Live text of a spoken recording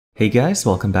Hey guys,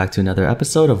 welcome back to another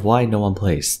episode of Why No One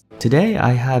Plays. Today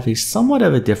I have a somewhat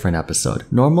of a different episode.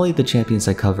 Normally the champions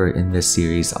I cover in this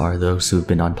series are those who've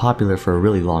been unpopular for a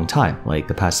really long time, like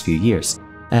the past few years.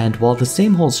 And while the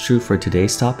same holds true for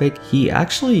today's topic, he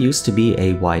actually used to be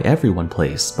a why everyone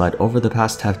plays, but over the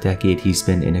past half decade he's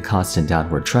been in a constant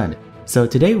downward trend. So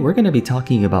today we're going to be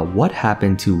talking about what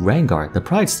happened to Rengar, the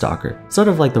Pridestalker, sort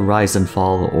of like the rise and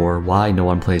fall or why no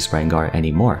one plays Rengar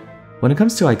anymore. When it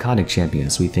comes to iconic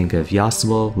champions, we think of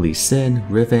Yasuo, Lee Sin,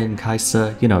 Riven,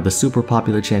 Kai'Sa, the super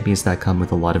popular champions that come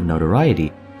with a lot of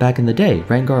notoriety. Back in the day,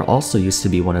 Rengar also used to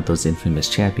be one of those infamous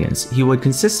champions. He would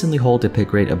consistently hold a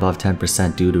pick rate above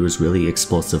 10% due to his really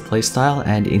explosive playstyle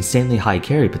and insanely high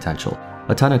carry potential.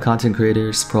 A ton of content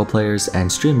creators, pro players,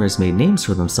 and streamers made names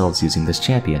for themselves using this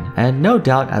champion, and no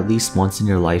doubt at least once in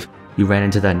your life, you ran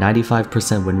into that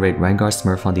 95% win rate Rengar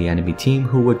smurf on the enemy team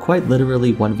who would quite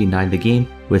literally 1v9 the game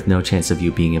with no chance of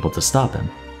you being able to stop him.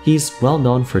 He's well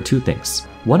known for two things.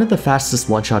 One of the fastest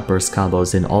one-shot burst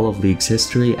combos in all of League's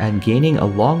history and gaining a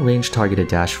long-range targeted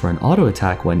dash for an auto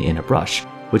attack when in a brush,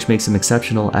 which makes him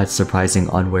exceptional at surprising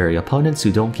unwary opponents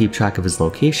who don't keep track of his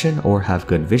location or have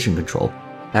good vision control.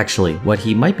 Actually, what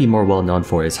he might be more well known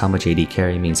for is how much AD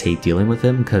carry means hate dealing with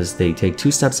him because they take 2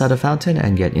 steps out of Fountain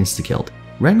and get insta-killed.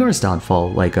 Rengar's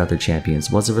downfall, like other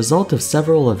champions, was a result of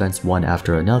several events one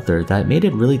after another that made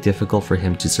it really difficult for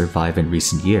him to survive in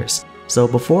recent years. So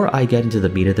before I get into the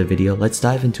meat of the video, let's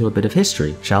dive into a bit of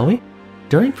history, shall we?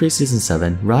 During Preseason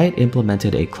 7, Riot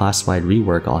implemented a class-wide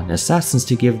rework on Assassins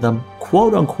to give them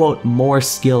quote-unquote more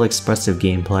skill-expressive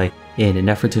gameplay in an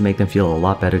effort to make them feel a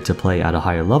lot better to play at a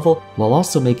higher level, while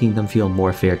also making them feel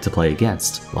more fair to play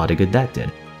against. A lot of good that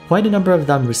did. Quite a number of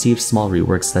them received small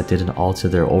reworks that didn't alter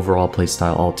their overall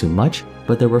playstyle all too much,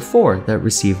 but there were 4 that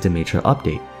received a major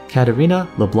update: Katarina,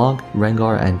 LeBlanc,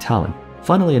 Rengar, and Talon.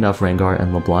 Funnily enough, Rengar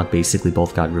and LeBlanc basically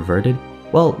both got reverted.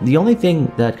 Well, the only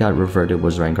thing that got reverted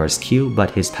was Rengar's Q,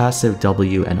 but his passive,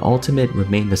 W, and ultimate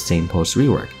remained the same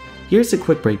post-rework. Here's a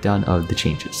quick breakdown of the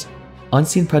changes.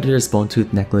 Unseen Predator's Bone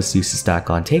Tooth Necklace used to stack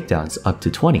on takedowns up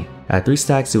to 20. At 3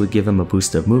 stacks, it would give him a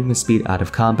boost of movement speed out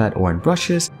of combat or in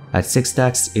brushes. At 6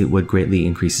 stacks, it would greatly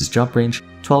increase his jump range.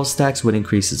 12 stacks would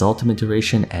increase his ultimate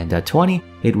duration, and at 20,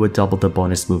 it would double the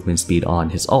bonus movement speed on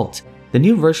his ult. The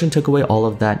new version took away all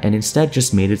of that and instead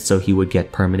just made it so he would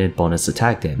get permanent bonus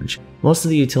attack damage. Most of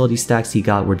the utility stacks he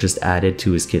got were just added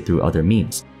to his kit through other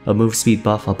means. A move speed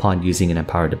buff upon using an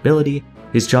empowered ability,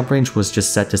 his jump range was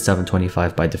just set to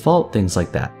 725 by default, things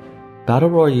like that. Battle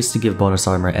Roar used to give bonus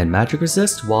armor and magic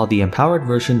resist, while the empowered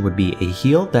version would be a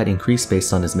heal that increased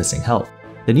based on his missing health.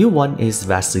 The new one is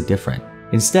vastly different.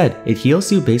 Instead, it heals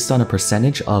you based on a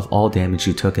percentage of all damage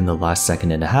you took in the last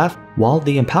second and a half, while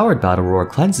the empowered Battle Roar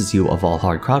cleanses you of all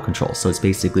hard crowd control, so it's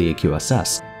basically a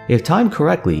QSS. If timed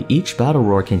correctly, each Battle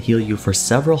Roar can heal you for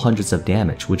several hundreds of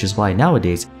damage, which is why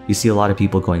nowadays you see a lot of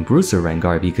people going Bruiser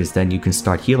Rengar because then you can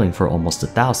start healing for almost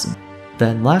 1,000.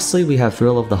 Then lastly we have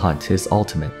Thrill of the Hunt, his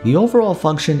ultimate. The overall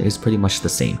function is pretty much the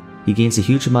same. He gains a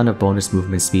huge amount of bonus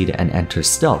movement speed and enters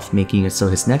stealth, making it so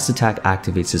his next attack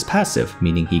activates his passive,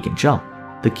 meaning he can jump.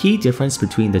 The key difference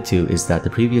between the two is that the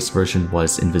previous version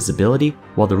was invisibility,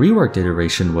 while the reworked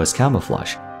iteration was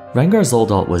camouflage. Rengar's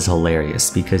old ult was hilarious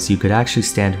because you could actually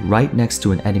stand right next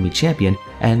to an enemy champion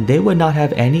and they would not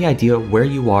have any idea where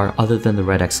you are other than the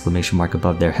red exclamation mark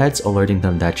above their heads alerting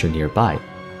them that you're nearby.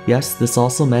 Yes, this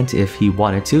also meant if he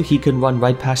wanted to, he could run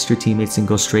right past your teammates and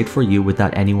go straight for you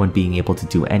without anyone being able to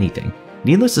do anything.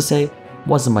 Needless to say,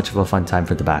 wasn't much of a fun time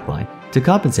for the backline. To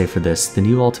compensate for this, the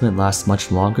new ultimate lasts much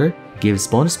longer, gives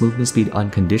bonus movement speed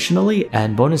unconditionally,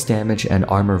 and bonus damage and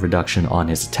armor reduction on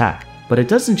his attack. But it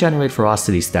doesn't generate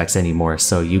ferocity stacks anymore,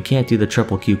 so you can't do the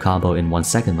triple Q combo in 1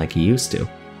 second like he used to.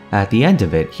 At the end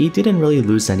of it, he didn't really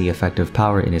lose any effective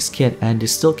power in his kit and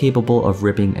is still capable of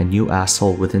ripping a new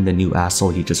asshole within the new asshole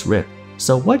he just ripped.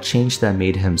 So what changed that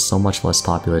made him so much less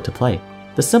popular to play?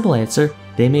 The simple answer,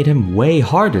 they made him way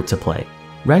harder to play.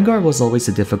 Rengar was always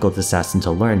a difficult assassin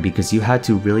to learn because you had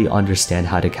to really understand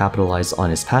how to capitalize on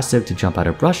his passive to jump out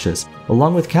of brushes,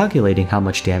 along with calculating how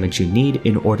much damage you need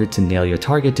in order to nail your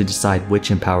target to decide which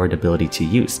empowered ability to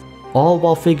use, all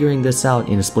while figuring this out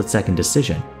in a split-second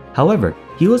decision. However,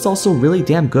 he was also really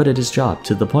damn good at his job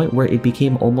to the point where it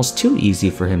became almost too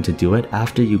easy for him to do it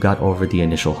after you got over the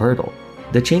initial hurdle.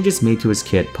 The changes made to his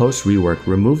kit post-rework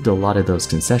removed a lot of those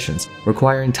concessions,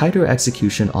 requiring tighter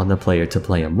execution on the player to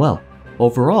play him well.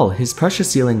 Overall, his pressure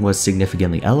ceiling was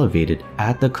significantly elevated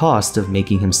at the cost of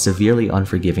making him severely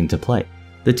unforgiving to play.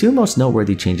 The two most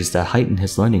noteworthy changes that heightened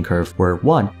his learning curve were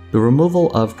 1. The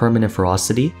removal of permanent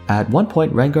ferocity. At one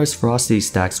point, Rengar's ferocity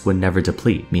stacks would never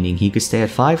deplete, meaning he could stay at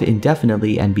 5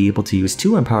 indefinitely and be able to use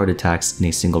 2 empowered attacks in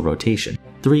a single rotation,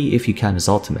 3 if you count his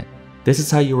ultimate. This is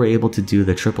how you were able to do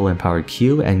the triple empowered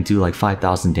Q and do like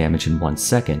 5,000 damage in 1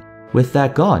 second. With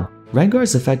that gone,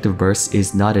 Rengar's effective burst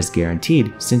is not as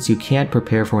guaranteed since you can't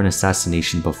prepare for an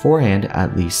assassination beforehand,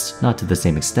 at least not to the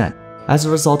same extent. As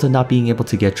a result of not being able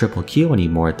to get triple Q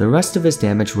anymore, the rest of his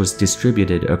damage was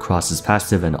distributed across his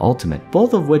passive and ultimate,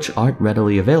 both of which aren't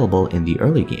readily available in the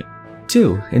early game.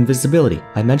 2. Invisibility.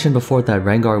 I mentioned before that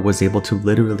Rengar was able to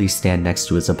literally stand next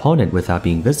to his opponent without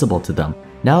being visible to them.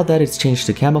 Now that it's changed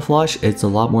to camouflage, it's a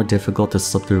lot more difficult to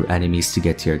slip through enemies to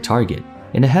get to your target.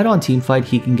 In a head-on teamfight,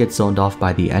 he can get zoned off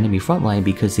by the enemy frontline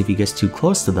because if he gets too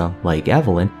close to them, like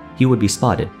Evelyn, he would be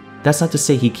spotted. That's not to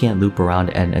say he can't loop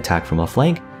around and attack from a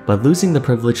flank, but losing the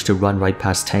privilege to run right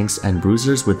past tanks and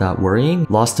bruisers without worrying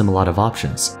lost him a lot of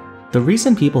options. The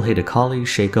reason people hate Akali,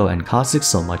 Shaco, and Kha'Zix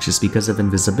so much is because of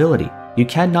invisibility. You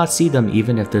cannot see them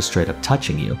even if they're straight up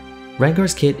touching you.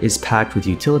 Rengar's kit is packed with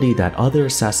utility that other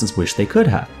assassins wish they could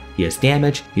have. He has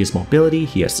damage, he has mobility,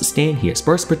 he has sustain, he has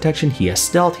burst protection, he has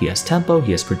stealth, he has tempo,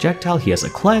 he has projectile, he has a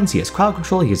cleanse, he has crowd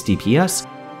control, he has DPS.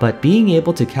 But being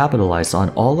able to capitalize on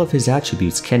all of his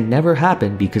attributes can never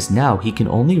happen because now he can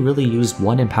only really use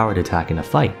 1 empowered attack in a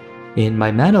fight. In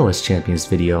my Manaless Champions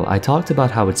video, I talked about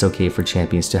how it's okay for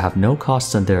champions to have no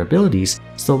costs on their abilities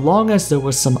so long as there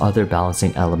was some other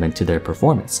balancing element to their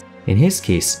performance. In his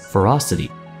case, ferocity.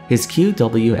 His Q,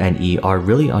 W, and E are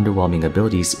really underwhelming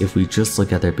abilities if we just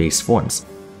look at their base forms.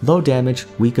 Low damage,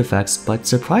 weak effects, but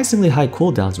surprisingly high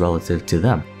cooldowns relative to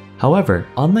them. However,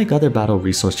 unlike other battle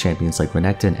resource champions like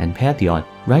Renekton and Pantheon,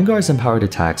 Rengar's empowered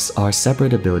attacks are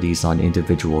separate abilities on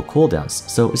individual cooldowns,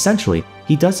 so essentially,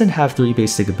 he doesn't have 3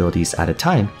 basic abilities at a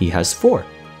time, he has 4.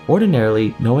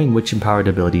 Ordinarily, knowing which empowered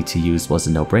ability to use was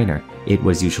a no-brainer. It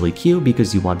was usually Q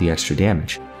because you want the extra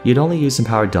damage. You'd only use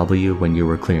empowered W when you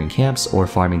were clearing camps or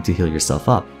farming to heal yourself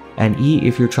up, and E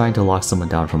if you're trying to lock someone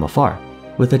down from afar.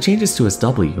 With the changes to his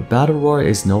W, Battle Roar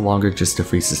is no longer just a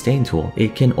free sustain tool,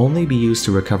 it can only be used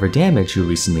to recover damage you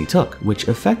recently took, which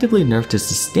effectively nerfed his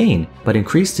sustain but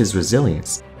increased his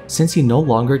resilience. Since he no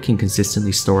longer can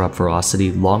consistently store up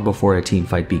ferocity long before a team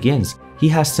fight begins, he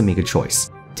has to make a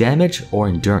choice: damage or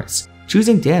endurance.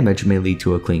 Choosing damage may lead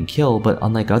to a clean kill, but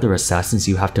unlike other assassins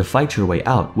you have to fight your way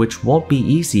out, which won't be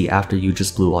easy after you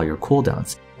just blew all your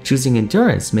cooldowns. Choosing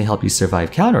endurance may help you survive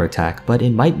counterattack, but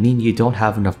it might mean you don't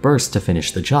have enough burst to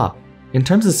finish the job. In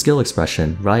terms of skill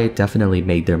expression, Riot definitely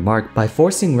made their mark by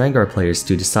forcing Rengar players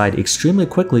to decide extremely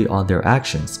quickly on their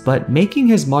actions, but making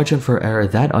his margin for error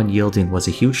that unyielding was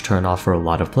a huge turnoff for a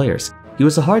lot of players. He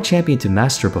was a hard champion to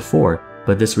master before,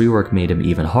 but this rework made him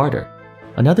even harder.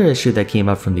 Another issue that came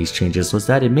up from these changes was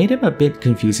that it made him a bit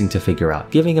confusing to figure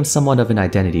out, giving him somewhat of an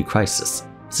identity crisis.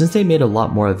 Since they made a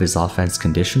lot more of his offense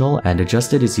conditional and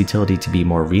adjusted his utility to be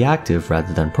more reactive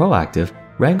rather than proactive,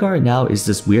 Rengar now is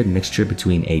this weird mixture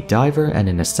between a diver and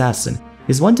an assassin.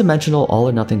 His one-dimensional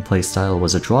all-or-nothing playstyle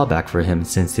was a drawback for him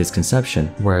since his conception,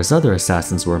 whereas other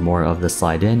assassins were more of the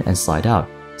slide in and slide out.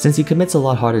 Since he commits a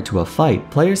lot harder to a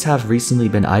fight, players have recently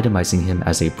been itemizing him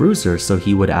as a bruiser so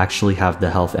he would actually have the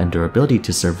health and durability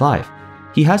to survive.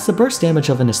 He has the burst damage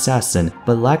of an assassin,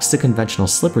 but lacks the conventional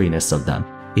slipperiness of them.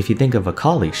 If you think of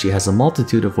Akali, she has a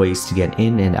multitude of ways to get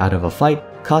in and out of a fight.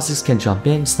 Kha'Zix can jump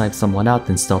in, snipe someone out,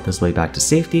 then stealth his way back to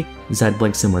safety. Zed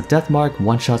blinks in with Deathmark,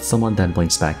 one-shots someone, then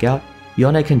blinks back out.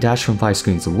 Yone can dash from 5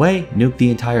 screens away, nuke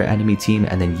the entire enemy team,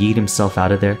 and then yeet himself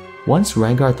out of there. Once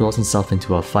Rengar throws himself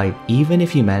into a fight, even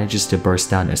if he manages to burst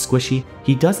down a squishy,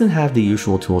 he doesn't have the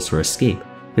usual tools for escape.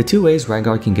 The 2 ways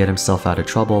Rengar can get himself out of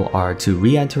trouble are to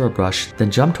re-enter a brush, then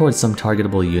jump towards some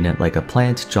targetable unit like a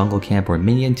plant, jungle camp, or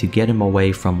minion to get him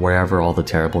away from wherever all the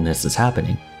terribleness is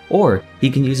happening. Or, he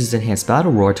can use his enhanced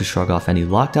battle roar to shrug off any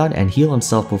lockdown and heal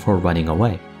himself before running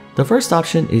away. The first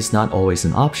option is not always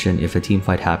an option if a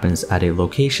teamfight happens at a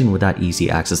location without easy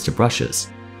access to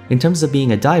brushes. In terms of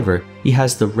being a diver, he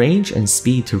has the range and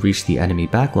speed to reach the enemy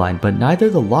backline, but neither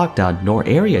the lockdown nor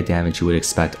area damage you would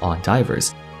expect on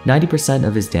divers. 90%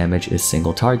 of his damage is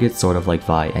single target, sort of like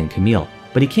Vi and Camille,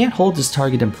 but he can't hold his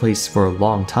target in place for a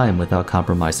long time without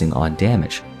compromising on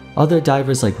damage. Other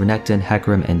divers like Renekton,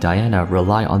 Hecarim, and Diana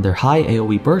rely on their high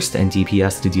AoE burst and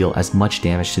DPS to deal as much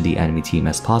damage to the enemy team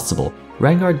as possible.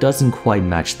 Rengar doesn't quite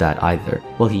match that either.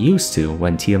 Well, he used to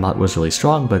when Tiamat was really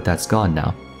strong, but that's gone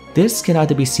now. This can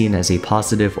either be seen as a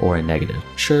positive or a negative.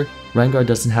 Sure, Rengar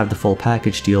doesn't have the full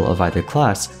package deal of either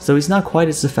class, so he's not quite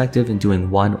as effective in doing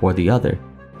one or the other.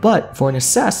 But for an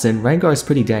assassin, Rengar is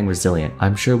pretty dang resilient.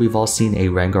 I'm sure we've all seen a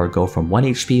Rengar go from 1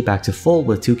 HP back to full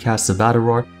with 2 casts of Battle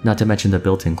Roar, not to mention the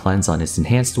built-in cleanse on his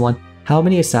enhanced one. How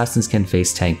many assassins can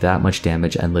face tank that much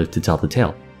damage and live to tell the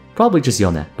tale? Probably just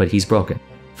Yone, but he's broken.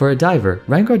 For a diver,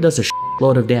 Rengar does a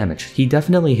load of damage. He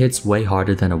definitely hits way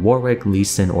harder than a Warwick, Lee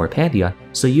Sin, or Pantheon,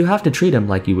 so you have to treat him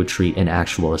like you would treat an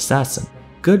actual assassin.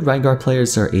 Good Rengar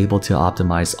players are able to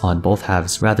optimize on both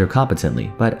halves rather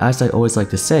competently, but as I always like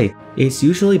to say, it's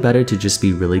usually better to just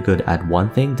be really good at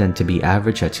one thing than to be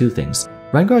average at 2 things.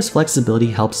 Rengar's flexibility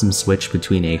helps him switch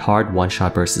between a hard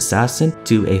one-shot burst assassin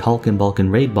to a Hulk and Vulcan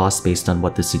raid boss based on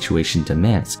what the situation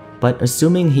demands. But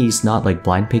assuming he's not like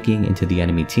blind picking into the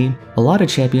enemy team, a lot of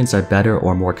champions are better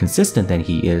or more consistent than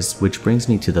he is, which brings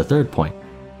me to the third point.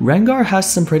 Rengar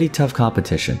has some pretty tough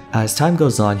competition. As time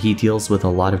goes on, he deals with a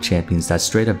lot of champions that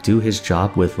straight up do his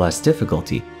job with less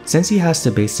difficulty. Since he has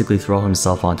to basically throw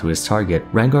himself onto his target,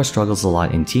 Rengar struggles a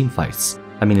lot in team fights.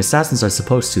 I mean, assassins are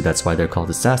supposed to, that's why they're called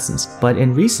assassins. But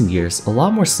in recent years, a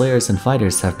lot more slayers and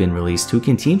fighters have been released who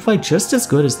can teamfight just as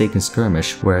good as they can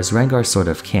skirmish, whereas Rengar sort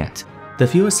of can't. The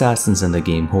few assassins in the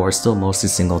game who are still mostly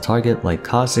single target like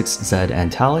Kha'Zix, Zed,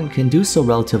 and Talon can do so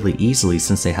relatively easily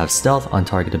since they have stealth,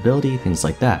 on-target ability, things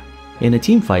like that. In a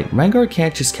teamfight, Rengar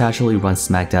can't just casually run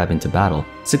smack dab into battle.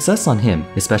 Success on him,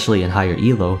 especially in higher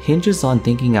elo, hinges on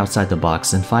thinking outside the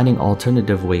box and finding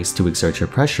alternative ways to exert your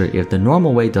pressure if the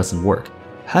normal way doesn't work.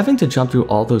 Having to jump through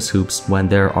all those hoops when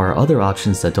there are other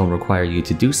options that don't require you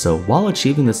to do so while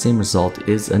achieving the same result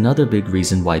is another big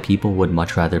reason why people would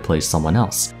much rather play someone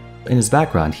else. In his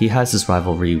background, he has his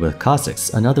rivalry with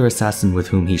Kha'Zix, another assassin with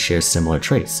whom he shares similar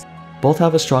traits. Both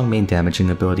have a strong main damaging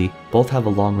ability, both have a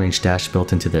long-range dash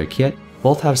built into their kit,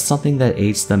 both have something that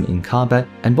aids them in combat,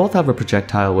 and both have a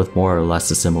projectile with more or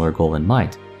less a similar goal in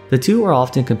mind. The two are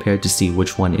often compared to see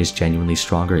which one is genuinely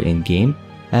stronger in-game,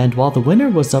 and while the winner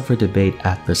was up for debate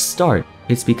at the start,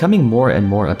 it's becoming more and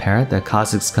more apparent that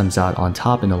Kha'Zix comes out on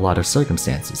top in a lot of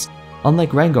circumstances. Unlike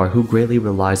Rengar, who greatly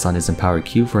relies on his empowered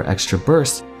Q for extra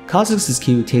burst, Kha'Zix's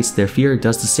Q, Taste Their Fear,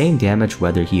 does the same damage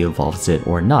whether he evolves it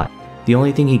or not. The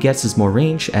only thing he gets is more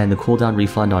range and the cooldown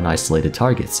refund on isolated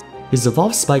targets. His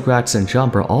evolved Spike Racks and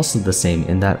Jump are also the same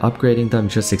in that upgrading them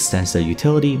just extends their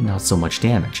utility, not so much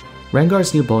damage.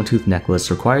 Rengar's new Bone Tooth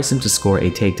Necklace requires him to score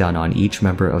a takedown on each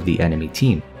member of the enemy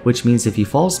team, which means if he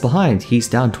falls behind, he's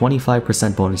down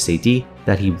 25% bonus AD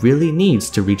that he really needs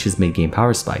to reach his mid-game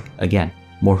power spike. Again,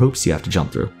 more hoops you have to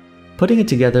jump through. Putting it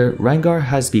together, Rengar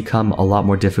has become a lot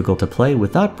more difficult to play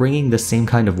without bringing the same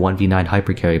kind of 1v9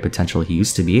 hypercarry potential he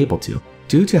used to be able to.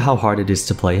 Due to how hard it is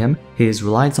to play him, his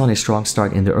reliance on a strong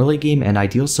start in the early game and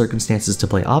ideal circumstances to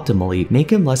play optimally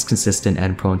make him less consistent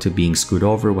and prone to being screwed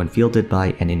over when fielded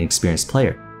by an inexperienced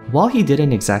player. While he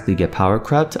didn't exactly get power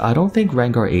crept, I don't think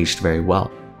Rengar aged very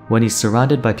well. When he's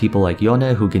surrounded by people like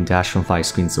Yone who can dash from 5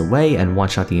 screens away and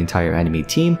one-shot the entire enemy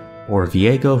team, or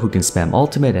Viego who can spam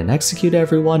ultimate and execute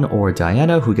everyone, or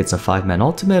Diana who gets a 5-man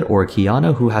ultimate, or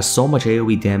Kiana who has so much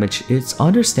AoE damage, it's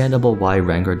understandable why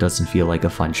Rengar doesn't feel like a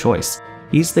fun choice.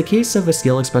 He's the case of a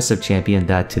skill-expressive champion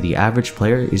that to the average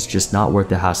player is just not worth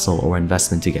the hassle or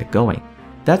investment to get going.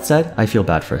 That said, I feel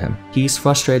bad for him. He's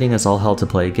frustrating as all hell to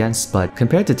play against, but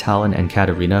compared to Talon and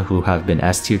Katarina who have been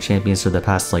S-tier champions for the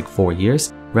past like 4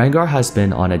 years, Rengar has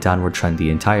been on a downward trend the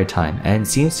entire time and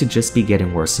seems to just be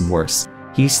getting worse and worse.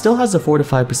 He still has a 4 to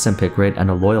 5% pick rate and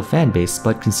a loyal fan base,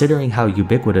 but considering how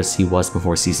ubiquitous he was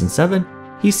before Season 7,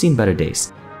 he's seen better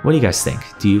days. What do you guys think?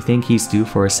 Do you think he's due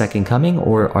for a second coming,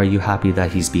 or are you happy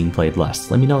that he's being played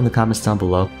less? Let me know in the comments down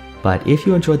below. But if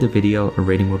you enjoyed the video, a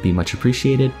rating would be much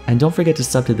appreciated, and don't forget to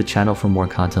sub to the channel for more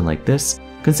content like this.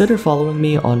 Consider following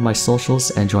me on my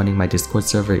socials and joining my Discord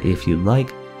server if you'd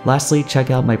like. Lastly,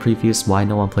 check out my previous Why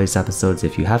No One Plays episodes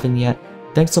if you haven't yet.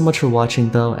 Thanks so much for watching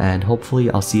though, and hopefully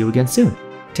I'll see you again soon.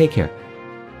 Take care.